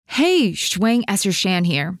Hey, Shuang Esser-Shan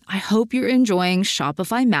here. I hope you're enjoying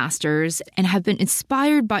Shopify Masters and have been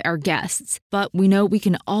inspired by our guests. But we know we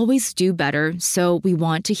can always do better, so we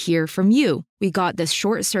want to hear from you. We got this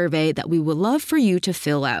short survey that we would love for you to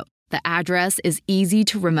fill out. The address is easy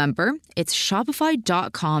to remember. It's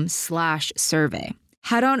shopify.com/survey.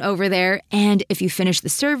 Head on over there, and if you finish the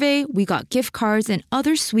survey, we got gift cards and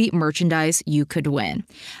other sweet merchandise you could win.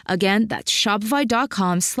 Again, that's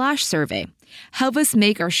shopify.com/survey. Help us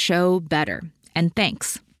make our show better. And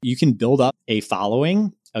thanks. You can build up a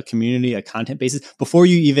following, a community, a content basis before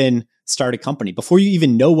you even start a company, before you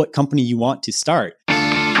even know what company you want to start.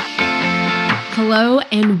 Hello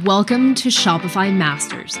and welcome to Shopify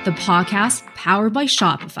Masters, the podcast powered by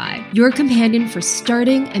Shopify, your companion for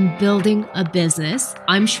starting and building a business.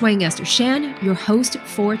 I'm Shuang Esser-Shan, your host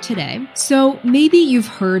for today. So maybe you've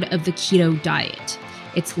heard of the keto diet.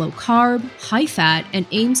 It's low carb, high fat, and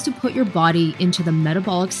aims to put your body into the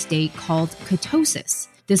metabolic state called ketosis.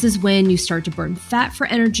 This is when you start to burn fat for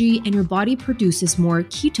energy and your body produces more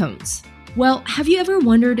ketones. Well, have you ever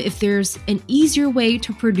wondered if there's an easier way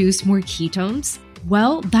to produce more ketones?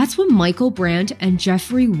 Well, that's what Michael Brandt and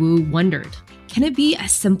Jeffrey Wu wondered. Can it be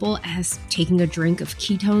as simple as taking a drink of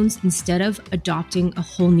ketones instead of adopting a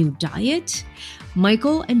whole new diet?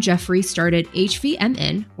 Michael and Jeffrey started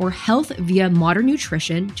HVMN, or Health Via Modern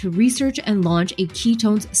Nutrition, to research and launch a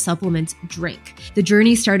ketones supplement drink. The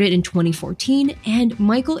journey started in 2014, and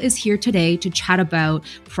Michael is here today to chat about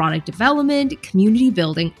product development, community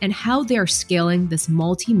building, and how they are scaling this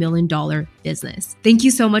multi-million-dollar business. Thank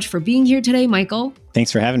you so much for being here today, Michael.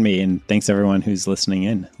 Thanks for having me, and thanks everyone who's listening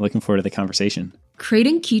in. Looking forward to the conversation.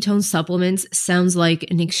 Creating ketone supplements sounds like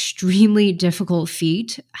an extremely difficult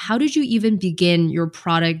feat. How did you even begin your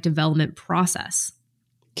product development process?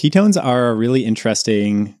 Ketones are a really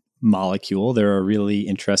interesting molecule. They're a really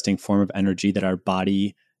interesting form of energy that our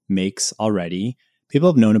body makes already. People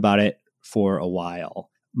have known about it for a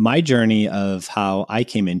while. My journey of how I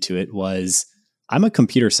came into it was, I'm a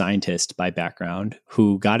computer scientist by background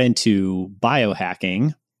who got into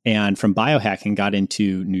biohacking, and from biohacking got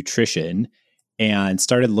into nutrition and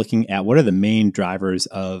started looking at what are the main drivers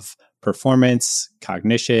of performance,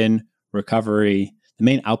 cognition, recovery, the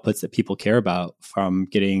main outputs that people care about from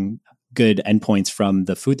getting good endpoints from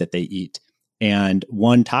the food that they eat. And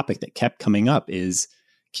one topic that kept coming up is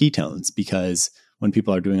ketones, because when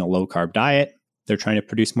people are doing a low carb diet, they're trying to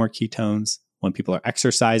produce more ketones. When people are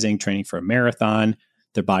exercising, training for a marathon,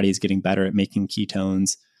 their body is getting better at making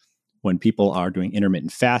ketones. When people are doing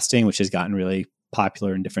intermittent fasting, which has gotten really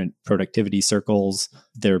popular in different productivity circles,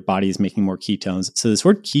 their body is making more ketones. So this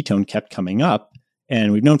word ketone kept coming up,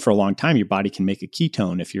 and we've known for a long time your body can make a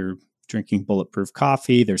ketone. If you're drinking bulletproof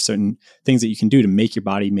coffee, there's certain things that you can do to make your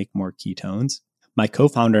body make more ketones. My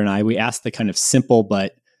co-founder and I, we asked the kind of simple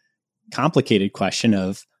but complicated question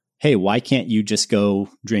of, hey, why can't you just go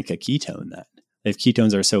drink a ketone then? If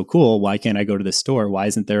ketones are so cool, why can't I go to the store? Why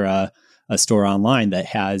isn't there a store online that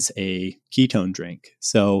has a ketone drink?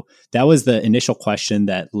 So that was the initial question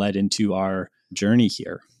that led into our journey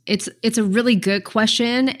here. It's a really good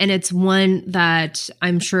question, and it's one that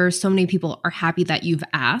I'm sure so many people are happy that you've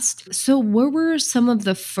asked. So what were some of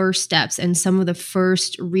the first steps and some of the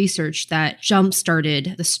first research that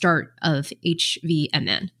jump-started the start of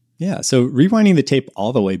HVMN? Yeah. So rewinding the tape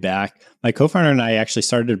all the way back, my co-founder and I actually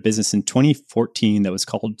started a business in 2014 that was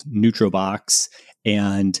called Nutrobox.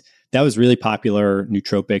 And that was really popular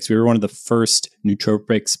nootropics. We were one of the first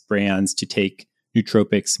nootropics brands to take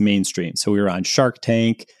nootropics mainstream. So we were on Shark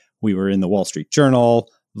Tank. We were in the Wall Street Journal,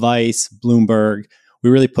 Vice, Bloomberg.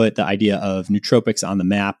 We really put the idea of nootropics on the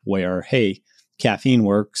map where, hey, caffeine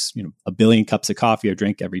works, 1 billion cups of coffee or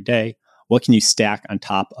drink every day. What can you stack on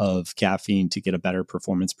top of caffeine to get a better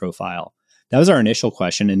performance profile? That was our initial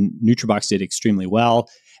question, and Nutrobox did extremely well.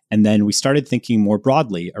 And then we started thinking more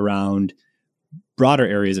broadly around broader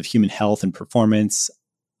areas of human health and performance.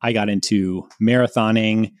 I got into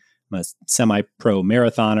marathoning. I'm a semi-pro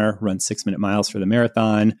marathoner, run 6-minute miles for the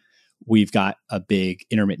marathon. We've got a big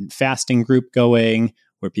intermittent fasting group going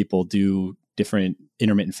where people do different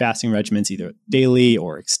intermittent fasting regimens, either daily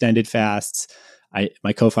or extended fasts.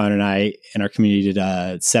 My co-founder and I in our community did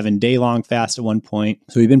a 7-day long fast at one point.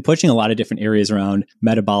 So we've been pushing a lot of different areas around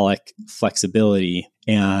metabolic flexibility,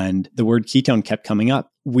 and the word ketone kept coming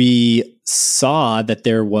up. We saw that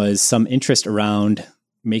there was some interest around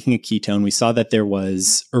making a ketone. We saw that there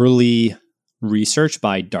was early research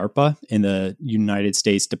by DARPA in the United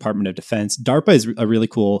States Department of Defense. DARPA is a really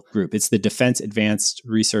cool group. It's the Defense Advanced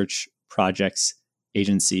Research Projects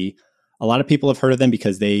Agency. A lot of people have heard of them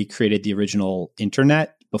because they created the original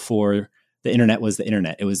internet before the internet was the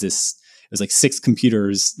internet. It was was like 6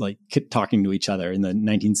 computers like talking to each other in the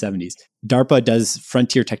 1970s. DARPA does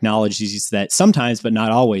frontier technologies that sometimes, but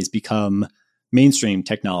not always, become mainstream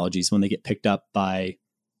technologies when they get picked up by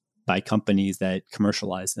companies that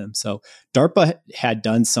commercialize them. So DARPA had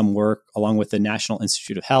done some work along with the National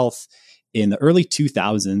Institute of Health in the early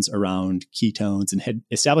 2000s around ketones and had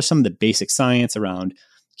established some of the basic science around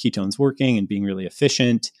ketones working and being really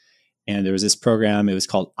efficient. And there was this program, it was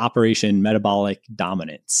called Operation Metabolic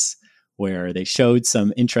Dominance, where they showed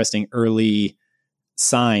some interesting early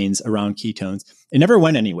signs around ketones. It never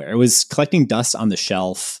went anywhere. It was collecting dust on the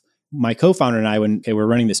shelf. My co-founder and I, we're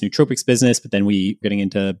running this nootropics business, but then we getting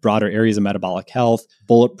into broader areas of metabolic health.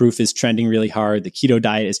 Bulletproof is trending really hard. The keto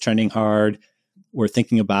diet is trending hard. We're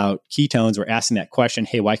thinking about ketones. We're asking that question,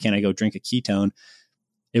 hey, why can't I go drink a ketone?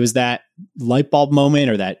 It was that light bulb moment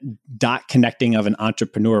or that dot connecting of an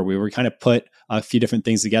entrepreneur. We were kind of put a few different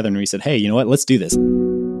things together and we said, hey, you know what? Let's do this.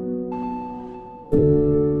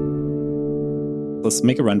 Let's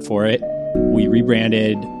make a run for it. We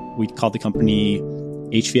rebranded. We called the company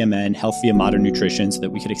HVMN, Health Via Modern Nutrition, so that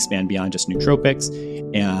we could expand beyond just nootropics.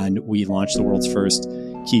 And we launched the world's first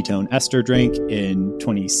ketone ester drink in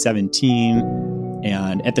 2017.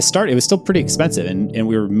 And at the start, it was still pretty expensive. And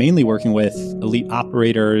we were mainly working with elite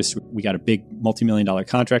operators. We got a big multi-million-dollar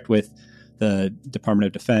contract with the Department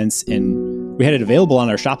of Defense. And we had it available on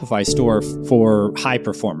our Shopify store for high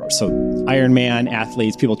performers. So Ironman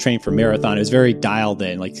athletes, people training for marathon. It was very dialed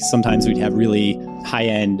in. Like sometimes we'd have really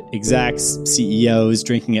high-end execs, CEOs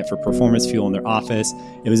drinking it for performance fuel in their office.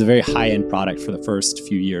 It was a very high-end product for the first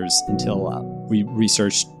few years until we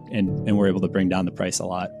researched and were able to bring down the price a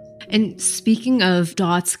lot. And speaking of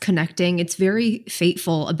dots connecting, it's very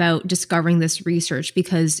fateful about discovering this research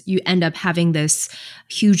because you end up having this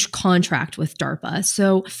huge contract with DARPA.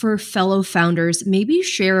 So for fellow founders, maybe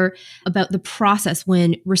share about the process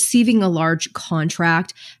when receiving a large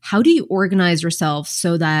contract. How do you organize yourself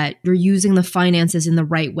so that you're using the finances in the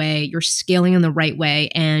right way, you're scaling in the right way,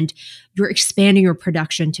 and you're expanding your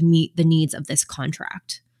production to meet the needs of this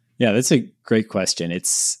contract? Yeah, that's a great question.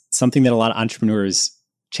 It's something that a lot of entrepreneurs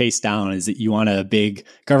chase down, is that you want a big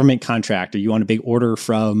government contract or you want a big order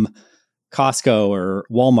from Costco or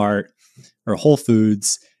Walmart or Whole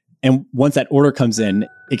Foods. And once that order comes in,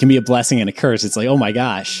 it can be a blessing and a curse. It's like, oh my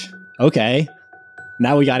gosh, okay,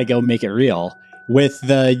 now we got to go make it real. With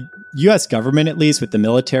the US government, at least with the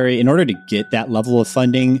military, in order to get that level of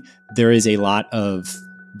funding, there is a lot of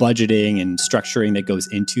budgeting and structuring that goes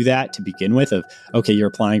into that to begin with of, okay, you're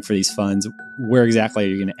applying for these funds. Where exactly are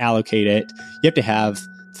you going to allocate it? You have to have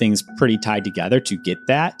things pretty tied together to get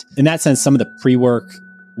that. In that sense, some of the pre-work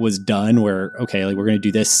was done where, okay, like we're going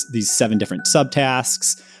to do these 7 different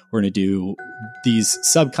subtasks. We're going to do these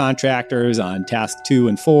subcontractors on task 2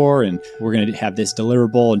 and 4, and we're going to have this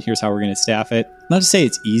deliverable, and here's how we're going to staff it. Not to say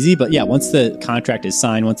it's easy, but yeah, once the contract is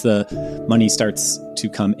signed, once the money starts to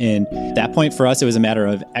come in, at that point for us, it was a matter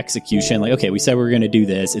of execution. Like, okay, we said we were going to do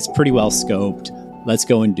this. It's pretty well scoped. Let's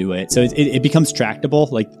go and do it. So it becomes tractable.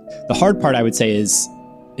 Like the hard part, I would say, is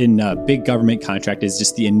in a big government contract is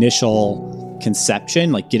just the initial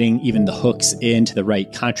conception, like getting even the hooks into the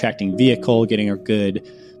right contracting vehicle, getting a good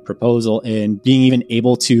proposal in, being even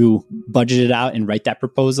able to budget it out and write that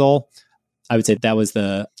proposal. I would say that was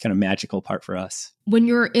the kind of magical part for us. When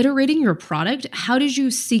you're iterating your product, how did you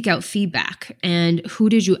seek out feedback and who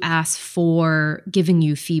did you ask for giving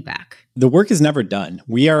you feedback? The work is never done.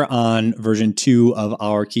 We are on version 2 of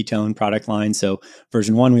our ketone product line. So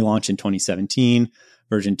version 1 we launched in 2017.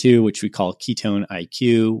 Version 2, which we call Ketone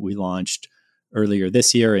IQ, we launched earlier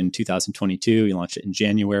this year in 2022. We launched it in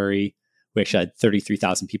January. We actually had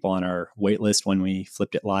 33,000 people on our wait list when we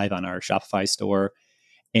flipped it live on our Shopify store.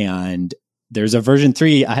 And there's a version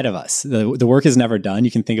 3 ahead of us. The work is never done.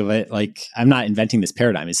 You can think of it like, I'm not inventing this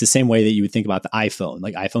paradigm. It's the same way that you would think about the iPhone,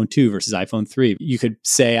 like iPhone 2 versus iPhone 3. You could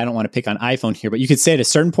say, I don't want to pick on iPhone here, but you could say at a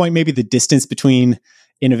certain point, maybe the distance between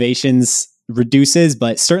innovations reduces,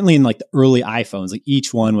 but certainly in like the early iPhones, like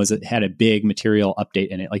each one had a big material update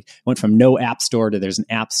in it. Like went from no app store to there's an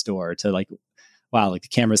app store to like, wow, like the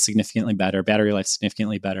camera's significantly better, battery life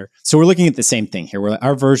significantly better. So we're looking at the same thing here, where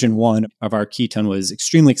our version 1 of our ketone was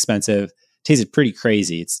extremely expensive, tasted pretty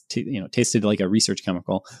crazy. It's tasted like a research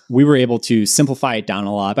chemical. We were able to simplify it down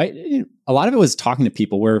a lot. But a lot of it was talking to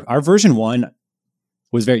people, where our version 1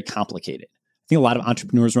 was very complicated. I think a lot of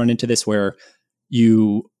entrepreneurs run into this where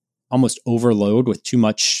you almost overload with too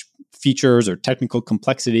much features or technical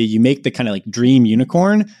complexity. You make the kind of like dream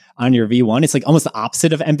unicorn on your V1. It's like almost the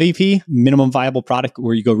opposite of MVP, minimum viable product,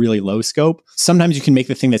 where you go really low scope. Sometimes you can make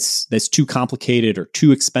the thing that's too complicated or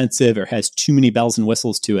too expensive or has too many bells and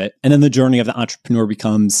whistles to it. And then the journey of the entrepreneur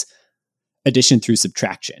becomes addition through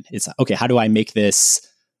subtraction. It's okay, how do I make this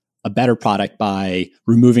a better product by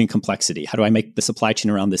removing complexity? How do I make the supply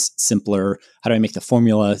chain around this simpler? How do I make the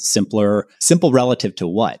formula simpler? Simple relative to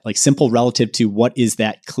what? Like simple relative to what is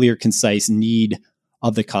that clear, concise need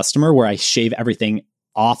of the customer, where I shave everything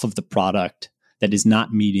off of the product that is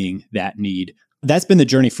not meeting that need. That's been the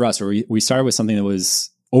journey for us, where we started with something that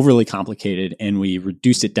was overly complicated and we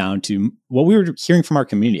reduced it down to what we were hearing from our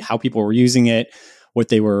community, how people were using it, what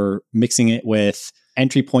they were mixing it with,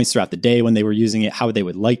 entry points throughout the day when they were using it, how they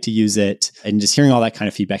would like to use it. And just hearing all that kind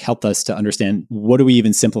of feedback helped us to understand, what are we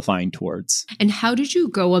even simplifying towards? And how did you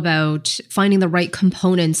go about finding the right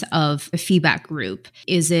components of a feedback group?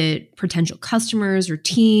 Is it potential customers or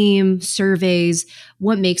team, surveys?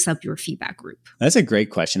 What makes up your feedback group? That's a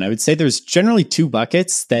great question. I would say there's generally two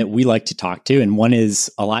buckets that we like to talk to, and one is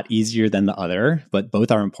a lot easier than the other, but both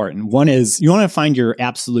are important. One is you want to find your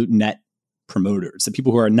absolute net promoters, the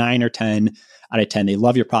people who are 9 or 10 out of 10. They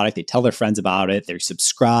love your product. They tell their friends about it. They're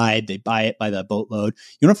subscribed. They buy it by the boatload.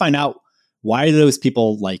 You want to find out, why do those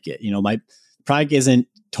people like it? My product isn't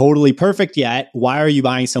totally perfect yet. Why are you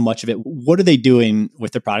buying so much of it? What are they doing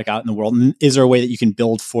with the product out in the world? And is there a way that you can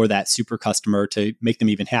build for that super customer to make them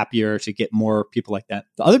even happier, to get more people like that?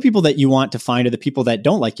 The other people that you want to find are the people that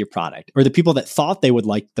don't like your product, or the people that thought they would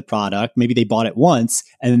like the product. Maybe they bought it once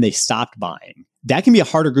and then they stopped buying. That can be a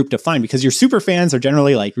harder group to find, because your super fans are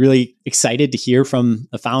generally like really excited to hear from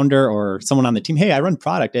a founder or someone on the team. Hey, I run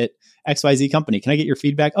product at XYZ company. Can I get your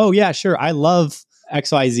feedback? Oh yeah, sure. I love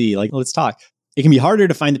XYZ. Like, let's talk. It can be harder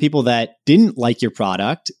to find the people that didn't like your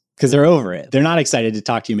product because they're over it. They're not excited to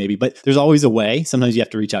talk to you maybe, but there's always a way. Sometimes you have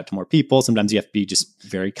to reach out to more people. Sometimes you have to be just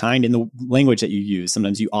very kind in the language that you use.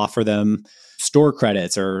 Sometimes you offer them store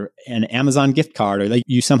credits or an Amazon gift card, or like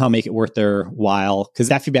you somehow make it worth their while, because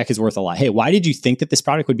that feedback is worth a lot. Hey, why did you think that this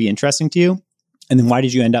product would be interesting to you? And then why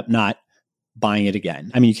did you end up not buying it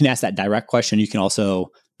again? I mean, you can ask that direct question. You can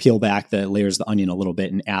also peel back the layers of the onion a little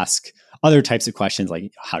bit and ask other types of questions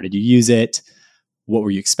like, how did you use it? What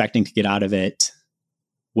were you expecting to get out of it?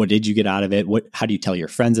 What did you get out of it? How do you tell your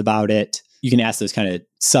friends about it? You can ask those kind of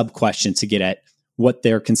sub questions to get at what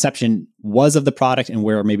their conception was of the product and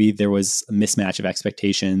where maybe there was a mismatch of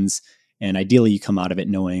expectations. And ideally you come out of it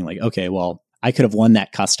knowing like, okay, well, I could have won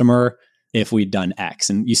that customer if we'd done X,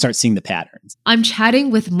 and you start seeing the patterns. I'm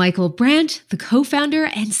chatting with Michael Brandt, the co-founder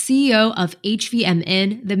and CEO of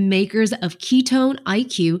HVMN, the makers of Ketone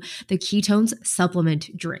IQ, the ketones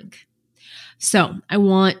supplement drink. So I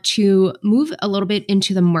want to move a little bit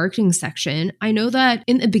into the marketing section. I know that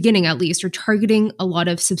in the beginning, at least, you're targeting a lot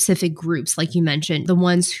of specific groups, like you mentioned, the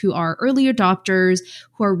ones who are early adopters,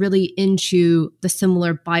 who are really into the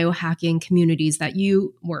similar biohacking communities that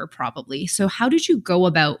you were probably. So how did you go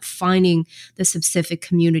about finding the specific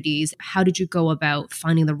communities? How did you go about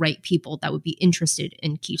finding the right people that would be interested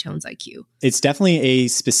in Ketones IQ? It's definitely a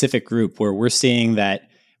specific group where we're seeing that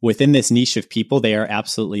within this niche of people, they are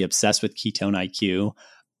absolutely obsessed with Ketone IQ.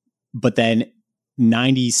 But then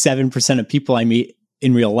 97% of people I meet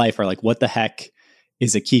in real life are like, what the heck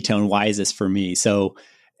is a ketone? Why is this for me? So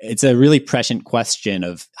it's a really prescient question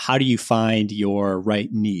of how do you find your right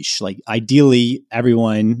niche? Like ideally, a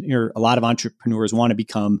lot of entrepreneurs want to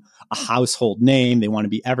become a household name. They want to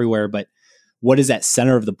be everywhere, but what does that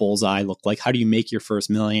center of the bullseye look like? How do you make your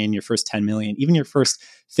first million, your first 10 million, even your first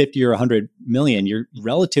 50 or 100 million? You're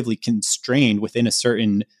relatively constrained within a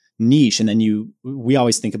certain niche. And then we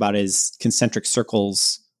always think about it as concentric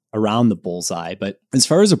circles around the bullseye. But as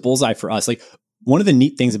far as a bullseye for us, like one of the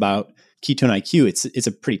neat things about Ketone IQ, it's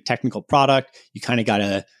a pretty technical product. You kind of got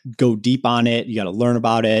to go deep on it. You got to learn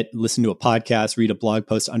about it, listen to a podcast, read a blog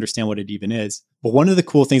post to understand what it even is. But one of the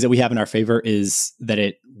cool things that we have in our favor is that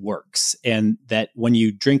it works, and that when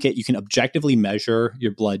you drink it, you can objectively measure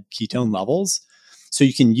your blood ketone levels. So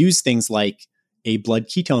you can use things like a blood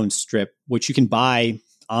ketone strip, which you can buy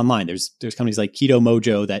online. There's companies like Keto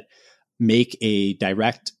Mojo that make a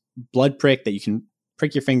direct blood prick that you can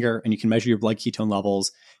prick your finger and you can measure your blood ketone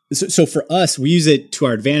levels. So for us, we use it to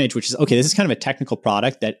our advantage, which is, okay, this is kind of a technical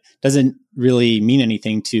product that doesn't really mean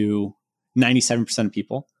anything to 97% of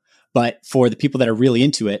people. But for the people that are really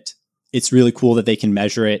into it, it's really cool that they can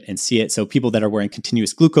measure it and see it. So people that are wearing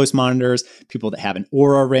continuous glucose monitors, people that have an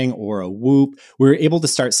Oura Ring or a Whoop, we're able to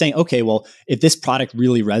start saying, okay, well, if this product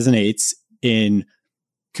really resonates in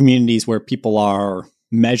communities where people are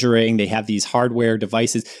measuring, they have these hardware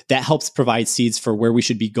devices, that helps provide seeds for where we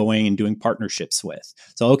should be going and doing partnerships with.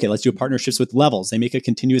 So, okay, let's do partnerships with Levels. They make a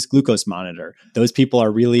continuous glucose monitor. Those people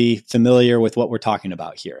are really familiar with what we're talking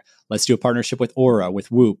about here. Let's do a partnership with Oura,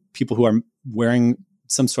 with Whoop, people who are wearing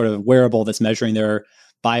some sort of wearable that's measuring their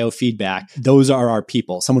biofeedback. Those are our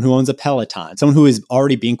people. Someone who owns a Peloton, someone who is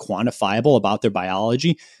already being quantifiable about their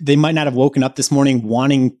biology. They might not have woken up this morning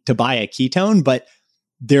wanting to buy a ketone, but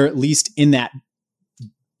they're at least in that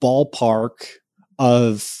ballpark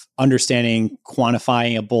of understanding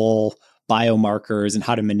quantifiable biomarkers and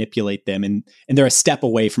how to manipulate them. And they're a step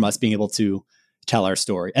away from us being able to tell our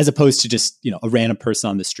story, as opposed to just, a random person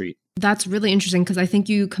on the street. That's really interesting because I think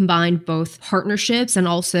you combined both partnerships and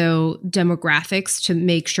also demographics to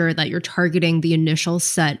make sure that you're targeting the initial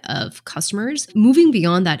set of customers. Moving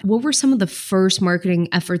beyond that, what were some of the first marketing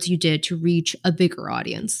efforts you did to reach a bigger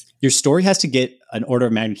audience? Your story has to get an order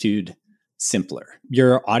of magnitude simpler.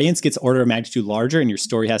 Your audience gets order of magnitude larger and your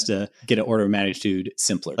story has to get an order of magnitude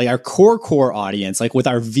simpler. Like our core audience, like with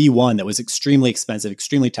our V1 that was extremely expensive,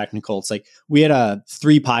 extremely technical. It's like we had a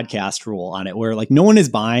 3 podcast rule on it where like no one is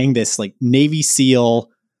buying this like Navy SEAL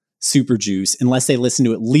super juice unless they listen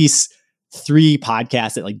to at least 3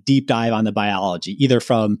 podcasts that like deep dive on the biology, either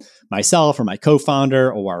from myself or my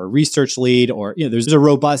co-founder or our research lead, or there's a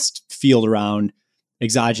robust field around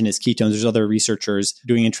exogenous ketones. There's other researchers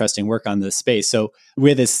doing interesting work on this space. So we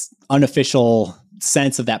have this unofficial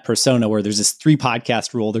sense of that persona where there's this 3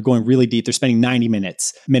 podcast rule. They're going really deep. They're spending 90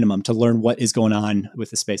 minutes minimum to learn what is going on with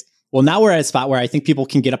the space. Well, now we're at a spot where I think people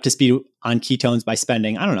can get up to speed on ketones by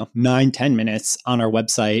spending, 9-10 minutes on our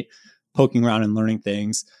website, poking around and learning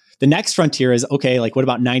things. The next frontier is, okay, like what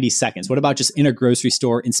about 90 seconds? What about just in a grocery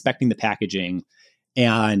store, inspecting the packaging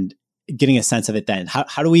and getting a sense of it then?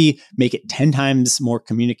 How do we make it 10 times more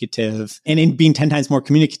communicative? And in being 10 times more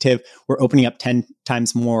communicative, we're opening up 10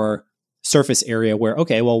 times more surface area where,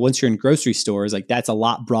 okay, well, once you're in grocery stores, like that's a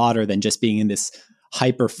lot broader than just being in this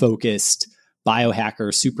hyper-focused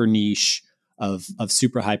biohacker super niche of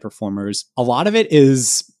super high performers. A lot of it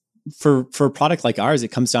is for a product like ours, it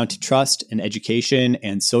comes down to trust and education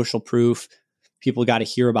and social proof. People got to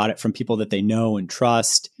hear about it from people that they know and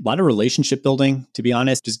trust. A lot of relationship building, to be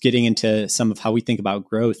honest. Just getting into some of how we think about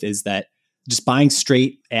growth is that just buying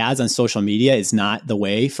straight ads on social media is not the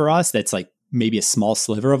way for us. That's like maybe a small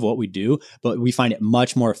sliver of what we do, but we find it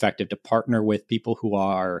much more effective to partner with people who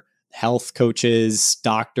are health coaches,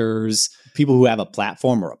 doctors, people who have a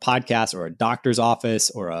platform or a podcast or a doctor's office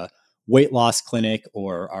or a weight loss clinic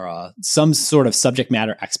or some sort of subject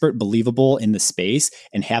matter expert, believable in the space,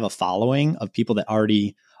 and have a following of people that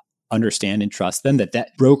already understand and trust them,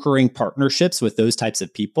 that brokering partnerships with those types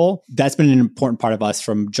of people, that's been an important part of us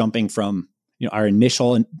from jumping from our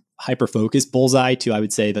initial and hyper-focused bullseye to, I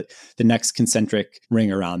would say, that the next concentric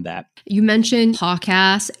ring around that. You mentioned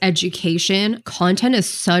podcasts, education. Content is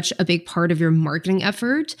such a big part of your marketing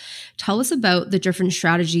effort. Tell us about the different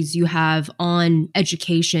strategies you have on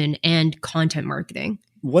education and content marketing.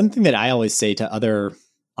 One thing that I always say to other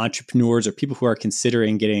entrepreneurs or people who are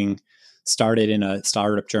considering getting started in a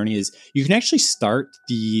startup journey is you can actually start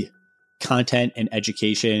the content and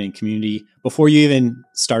education and community before you even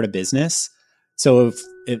start a business. So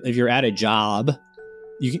if you're at a job,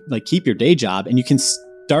 you can like keep your day job and you can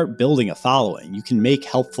start building a following. You can make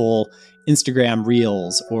helpful Instagram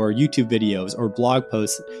reels or YouTube videos or blog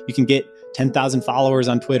posts. You can get 10,000 followers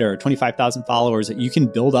on Twitter, 25,000 followers. You can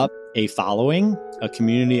build up a following, a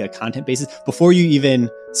community, a content basis before you even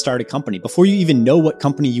start a company, before you even know what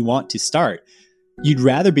company you want to start. You'd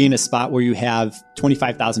rather be in a spot where you have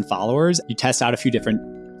 25,000 followers, you test out a few different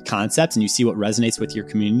concepts and you see what resonates with your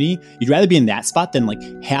community. You'd rather be in that spot than like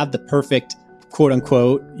have the perfect, quote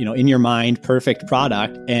unquote, in your mind, perfect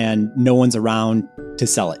product and no one's around to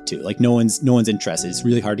sell it to. Like no one's interested. It's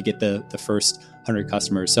really hard to get the first 100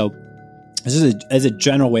 customers. So this is as a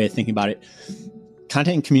general way of thinking about it,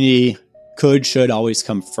 content and community should always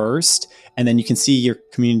come first. And then you can see your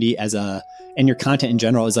community and your content in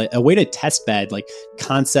general is like a way to test bed, like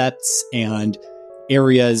concepts and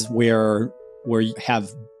areas where you have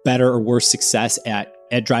better or worse success at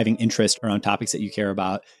driving interest around topics that you care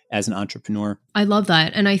about as an entrepreneur. I love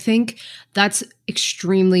that. And I think that's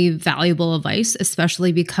extremely valuable advice,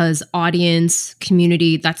 especially because audience,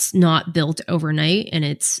 community, that's not built overnight. And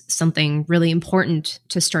it's something really important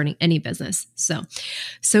to starting any business. So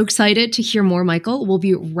excited to hear more, Michael. We'll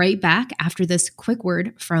be right back after this quick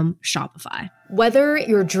word from Shopify. Whether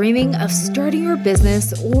you're dreaming of starting your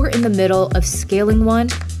business or in the middle of scaling one,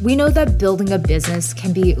 we know that building a business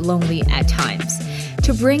can be lonely at times.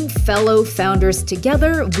 To bring fellow founders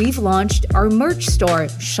together, we've launched our merch store,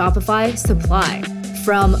 Shopify Supply.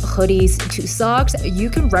 From hoodies to socks, you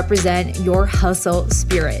can represent your hustle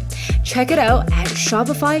spirit. Check it out at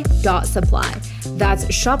shopify.supply. That's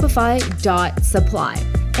shopify.supply.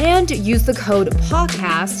 And use the code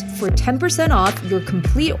PODCAST for 10% off your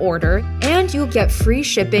complete order, and you'll get free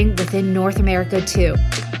shipping within North America too.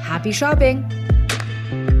 Happy shopping!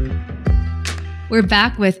 We're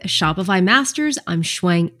back with Shopify Masters. I'm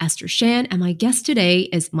Shuang Esther Shan, and my guest today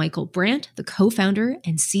is Michael Brandt, the co-founder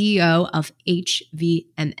and CEO of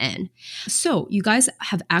HVMN. So you guys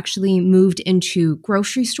have actually moved into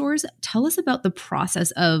grocery stores. Tell us about the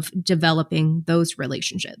process of developing those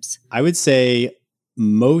relationships. I would say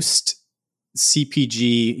most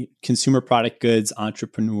CPG, consumer product goods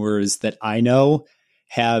entrepreneurs that I know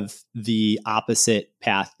have the opposite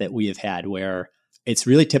path that we have had, where it's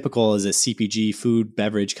really typical as a CPG food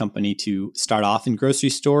beverage company to start off in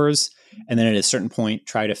grocery stores and then at a certain point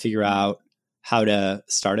try to figure out how to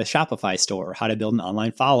start a Shopify store, how to build an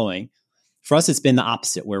online following. For us, it's been the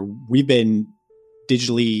opposite, where we've been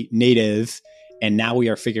digitally native and now we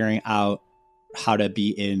are figuring out how to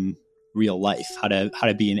be in real life, how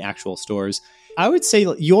to be in actual stores. I would say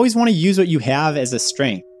you always want to use what you have as a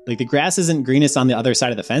strength. Like, the grass isn't greenest on the other side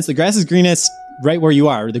of the fence. The grass is greenest right where you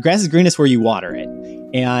are. The grass is greenest where you water it.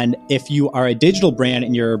 And if you are a digital brand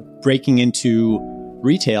and you're breaking into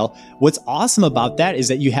retail, what's awesome about that is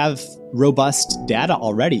that you have robust data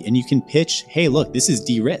already and you can pitch, hey, look, this is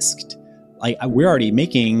de-risked. Like, we're already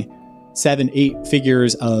making 7-8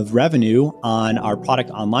 figures of revenue on our product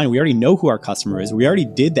online. We already know who our customer is. We already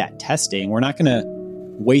did that testing. We're not going to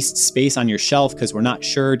waste space on your shelf because we're not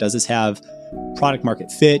sure, does this have product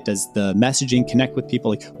market fit? Does the messaging connect with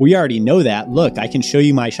people? Like, we already know that. Look, I can show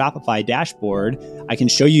you my Shopify dashboard. I can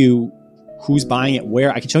show you who's buying it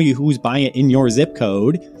where. I can show you who's buying it in your zip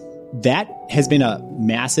code. That has been a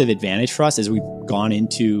massive advantage for us as we've gone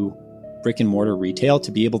into brick and mortar retail,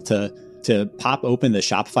 to be able to pop open the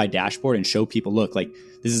Shopify dashboard and show people, look, like,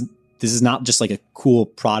 this is not just like a cool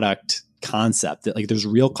product concept. That, like, there's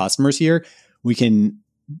real customers here. We can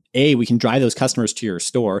drive those customers to your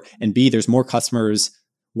store, and B, there's more customers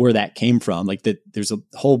where that came from. Like, there's a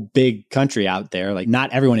whole big country out there. Like,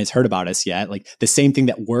 not everyone has heard about us yet. Like, the same thing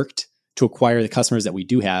that worked to acquire the customers that we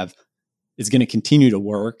do have is going to continue to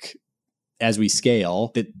work as we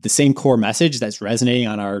scale. The same core message that's resonating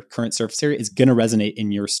on our current surface area is going to resonate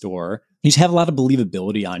in your store. You just have a lot of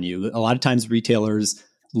believability on you. A lot of times retailers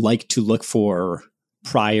like to look for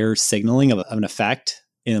prior signaling of an effect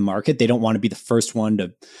in the market. They don't want to be the first one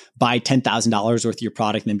to buy $10,000 worth of your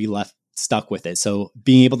product and then be left stuck with it. So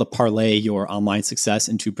being able to parlay your online success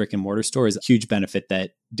into brick and mortar store is a huge benefit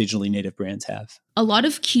that digitally native brands have. A lot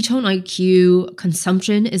of Ketone IQ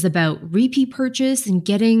consumption is about repeat purchase and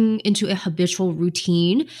getting into a habitual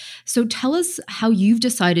routine. So tell us how you've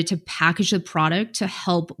decided to package the product to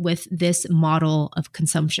help with this model of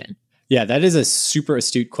consumption. Yeah, that is a super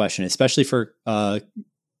astute question, especially for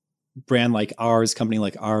brand like ours, company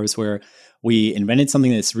like ours, where we invented something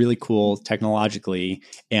that's really cool technologically,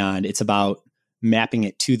 and it's about mapping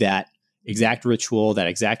it to that exact ritual, that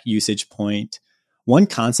exact usage point. One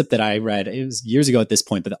concept that I read, it was years ago at this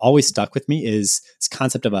point, but that always stuck with me, is this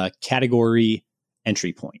concept of a category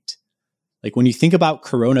entry point. Like, when you think about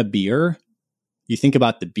Corona beer, you think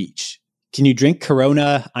about the beach. Can you drink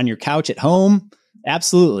Corona on your couch at home?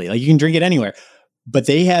 Absolutely. Like, you can drink it anywhere. But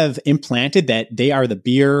they have implanted that they are the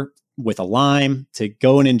beer with a lime to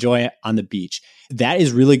go and enjoy it on the beach. That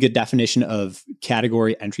is really good definition of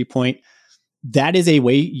category entry point. That is a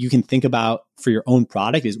way you can think about for your own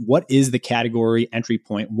product, is what is the category entry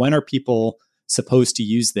point? When are people supposed to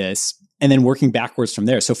use this? And then working backwards from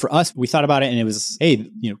there. So for us, we thought about it and it was, hey,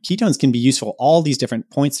 ketones can be useful all these different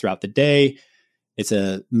points throughout the day. It's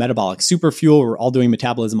a metabolic superfuel. We're all doing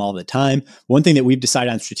metabolism all the time. One thing that we've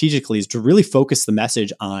decided on strategically is to really focus the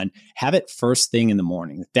message on have it first thing in the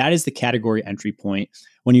morning. That is the category entry point.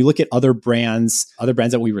 When you look at other brands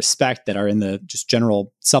that we respect that are in the just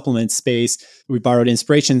general supplement space, we borrowed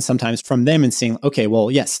inspiration sometimes from them and saying, okay,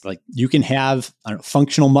 well, yes, like, you can have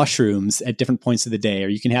functional mushrooms at different points of the day, or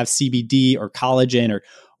you can have CBD or collagen or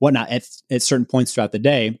whatnot at certain points throughout the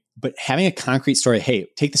day. But having a concrete story, hey,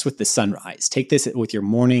 take this with the sunrise, take this with your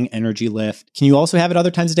morning energy lift. Can you also have it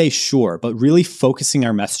other times of day? Sure. But really focusing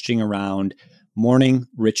our messaging around morning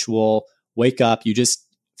ritual, wake up, you just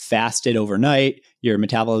fasted overnight. Your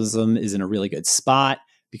metabolism is in a really good spot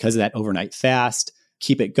because of that overnight fast.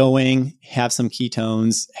 keep it going, have some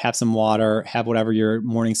ketones, have some water, have whatever your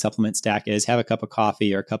morning supplement stack is, have a cup of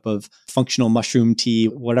coffee or a cup of functional mushroom tea,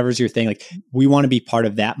 whatever's your thing. Like, we want to be part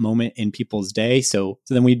of that moment in people's day. So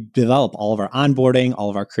then we develop all of our onboarding, all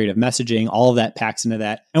of our creative messaging, all of that packs into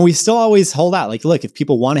that. And we still always hold out. Like, look, if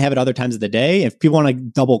people want to have it other times of the day, if people want to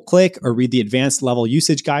double click or read the advanced level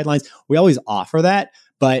usage guidelines, we always offer that.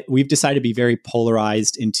 But we've decided to be very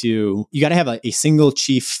polarized into, you got to have a single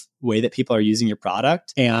chief way that people are using your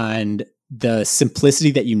product, and the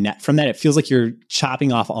simplicity that you net from that. It feels like you're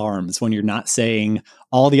chopping off arms when you're not saying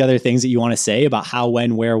all the other things that you want to say about how,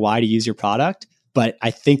 when, where, why to use your product. But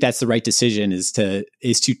I think that's the right decision, is to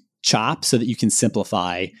chop so that you can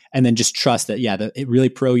simplify, and then just trust that, the really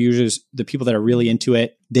pro users, the people that are really into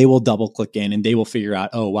it, they will double click in and they will figure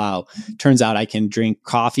out, oh, wow, turns out I can drink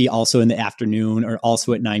coffee also in the afternoon or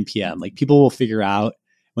also at 9 p.m. Like, people will figure out,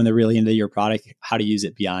 when they're really into your product, how to use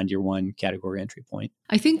it beyond your one category entry point.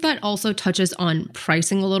 I think that also touches on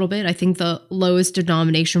pricing a little bit. I think the lowest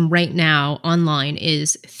denomination right now online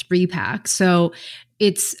is 3-pack. So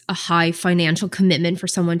it's a high financial commitment for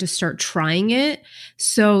someone to start trying it.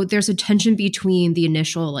 So there's a tension between the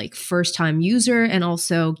initial first time user and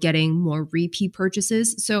also getting more repeat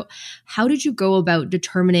purchases. So how did you go about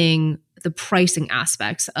determining the pricing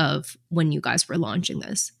aspects of when you guys were launching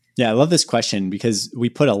this? Yeah, I love this question because we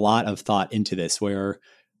put a lot of thought into this, where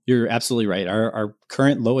you're absolutely right. Our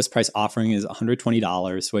current lowest price offering is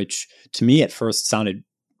 $120, which to me at first sounded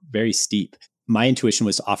very steep. My intuition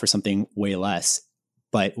was to offer something way less,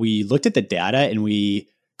 but we looked at the data and we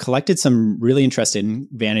collected some really interesting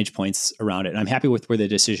vantage points around it. And I'm happy with where the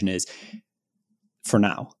decision is for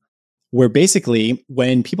now, where basically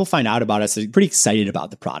when people find out about us, they're pretty excited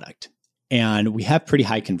about the product. And we have pretty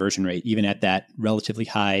high conversion rate, even at that relatively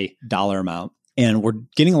high dollar amount. And we're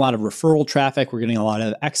getting a lot of referral traffic. We're getting a lot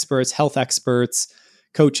of experts, health experts,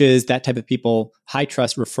 coaches, that type of people, high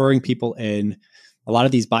trust, referring people in. A lot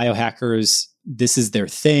of these biohackers, this is their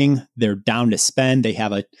thing. They're down to spend. They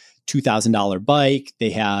have a $2,000 bike.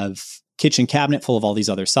 They have kitchen cabinet full of all these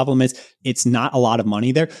other supplements. It's not a lot of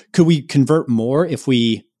money there. Could we convert more if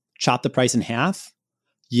we chop the price in half?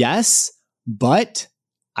 Yes, but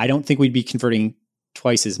I don't think we'd be converting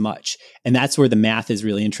twice as much. And that's where the math is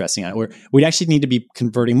really interesting. Where we'd actually need to be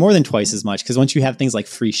converting more than twice as much, because once you have things like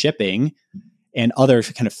free shipping and other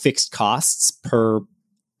kind of fixed costs per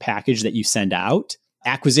package that you send out,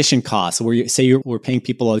 acquisition costs, where we're paying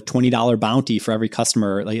people a $20 bounty for every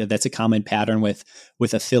customer. That's a common pattern with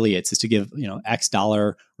affiliates, is to give X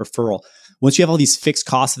dollar referral. Once you have all these fixed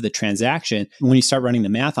costs of the transaction, when you start running the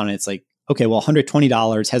math on it, it's like, okay, well,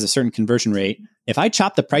 $120 has a certain conversion rate. If I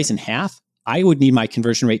chop the price in half, I would need my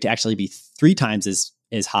conversion rate to actually be 3 times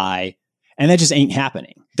as high. And that just ain't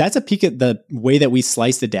happening. That's a peek at the way that we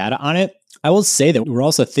slice the data on it. I will say that we're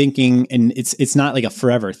also thinking, and it's not like a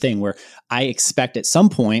forever thing, where I expect at some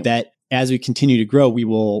point that as we continue to grow, we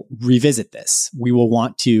will revisit this. We will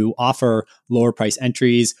want to offer lower price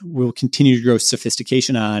entries. We will continue to grow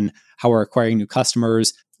sophistication on how we're acquiring new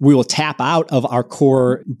customers. We will tap out of our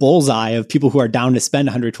core bullseye of people who are down to spend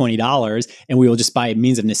 $120, and we will just, by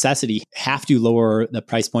means of necessity, have to lower the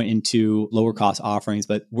price point into lower cost offerings.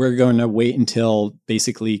 But we're going to wait until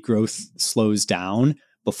basically growth slows down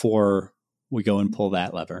before we go and pull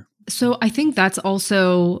that lever. So I think that's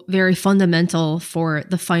also very fundamental for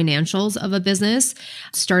the financials of a business.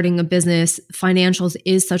 Starting a business, financials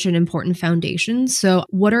is such an important foundation. So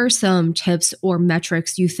what are some tips or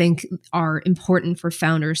metrics you think are important for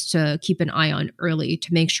founders to keep an eye on early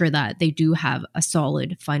to make sure that they do have a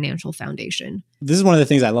solid financial foundation? This is one of the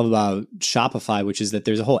things I love about Shopify, which is that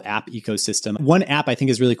there's a whole app ecosystem. One app I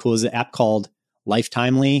think is really cool is an app called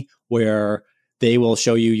Lifetimely, where they will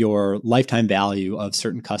show you your lifetime value of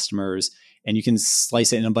certain customers, and you can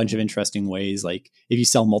slice it in a bunch of interesting ways. Like if you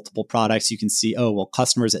sell multiple products, you can see,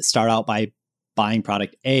 customers that start out by buying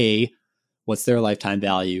product A, what's their lifetime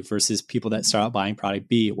value, versus people that start out buying product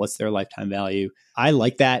B, what's their lifetime value. I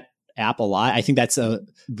like that app a lot. I think that's a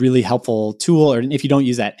really helpful tool, or if you don't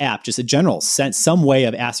use that app, just a general sense, some way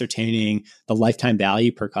of ascertaining the lifetime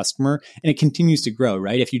value per customer. And it continues to grow,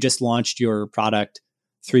 right? If you just launched your product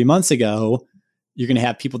 3 months ago, you're going to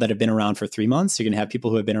have people that have been around for 3 months. You're going to have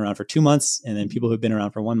people who have been around for 2 months, and then people who have been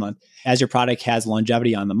around for 1 month. As your product has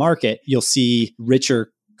longevity on the market, you'll see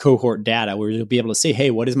richer cohort data where you'll be able to say,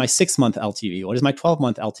 hey, what is my 6-month LTV? What is my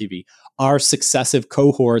 12-month LTV? Are successive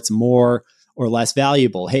cohorts more or less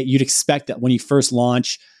valuable? Hey, you'd expect that when you first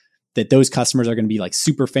launch, that those customers are going to be like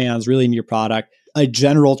super fans, really into your product. A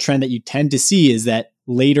general trend that you tend to see is that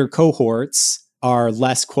later cohorts are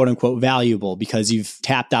less quote unquote valuable because you've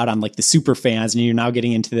tapped out on like the super fans and you're now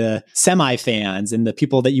getting into the semi fans and the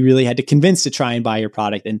people that you really had to convince to try and buy your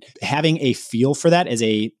product. And having a feel for that as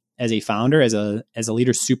a founder, as a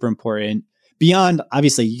leader, is super important. Beyond,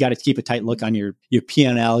 obviously, you got to keep a tight look on your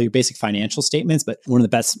P&L, your basic financial statements. But one of the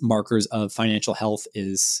best markers of financial health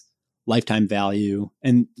is lifetime value.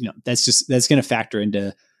 And that's going to factor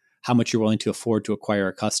into how much you're willing to afford to acquire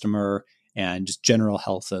a customer and just general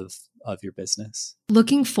health of your business.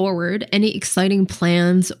 Looking forward, any exciting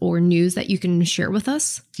plans or news that you can share with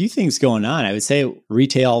us? A few things going on. I would say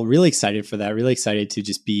retail, really excited for that. Really excited to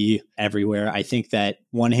just be everywhere. I think that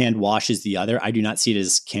one hand washes the other. I do not see it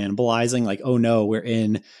as cannibalizing. Like, oh no, we're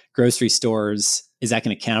in grocery stores. Is that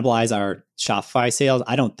going to cannibalize our Shopify sales?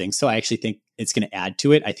 I don't think so. I actually think it's going to add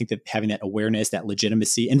to it. I think that having that awareness, that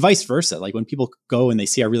legitimacy, and vice versa. Like when people go and they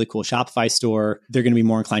see our really cool Shopify store, they're going to be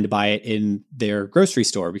more inclined to buy it in their grocery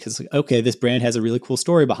store because, okay, this brand has a really cool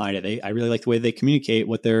story behind it. I really like the way they communicate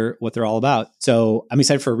what they're all about. So I'm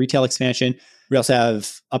excited for retail expansion. We also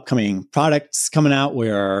have upcoming products coming out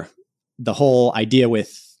where the whole idea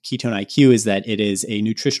with Ketone IQ is that it is a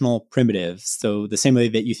nutritional primitive. So the same way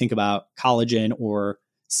that you think about collagen or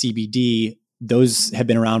CBD, those have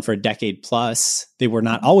been around for a decade plus. They were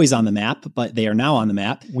not always on the map, but they are now on the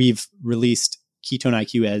map. We've released Ketone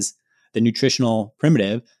IQ as the nutritional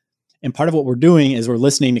primitive. And part of what we're doing is we're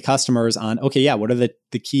listening to customers on, okay, yeah, what are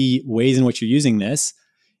the key ways in which you're using this?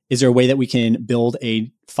 Is there a way that we can build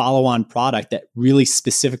a follow-on product that really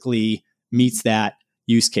specifically meets that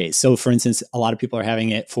use case? So for instance, a lot of people are having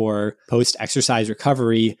it for post-exercise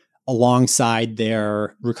recovery alongside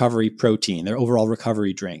their recovery protein, their overall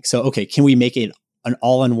recovery drink. So, okay, can we make it an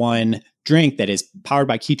all-in-one drink that is powered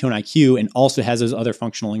by Ketone IQ and also has those other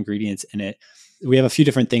functional ingredients in it? We have a few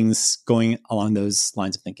different things going along those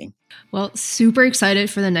lines of thinking. Well, super excited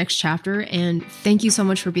for the next chapter. And thank you so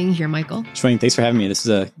much for being here, Michael. Shwayne, thanks for having me. This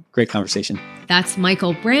was a great conversation. That's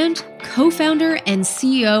Michael Brandt, co-founder and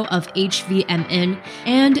CEO of HVMN.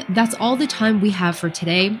 And that's all the time we have for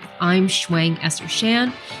today. I'm Shwayne Esther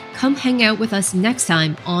Shan. Come hang out with us next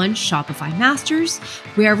time on Shopify Masters,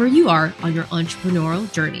 wherever you are on your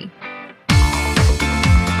entrepreneurial journey.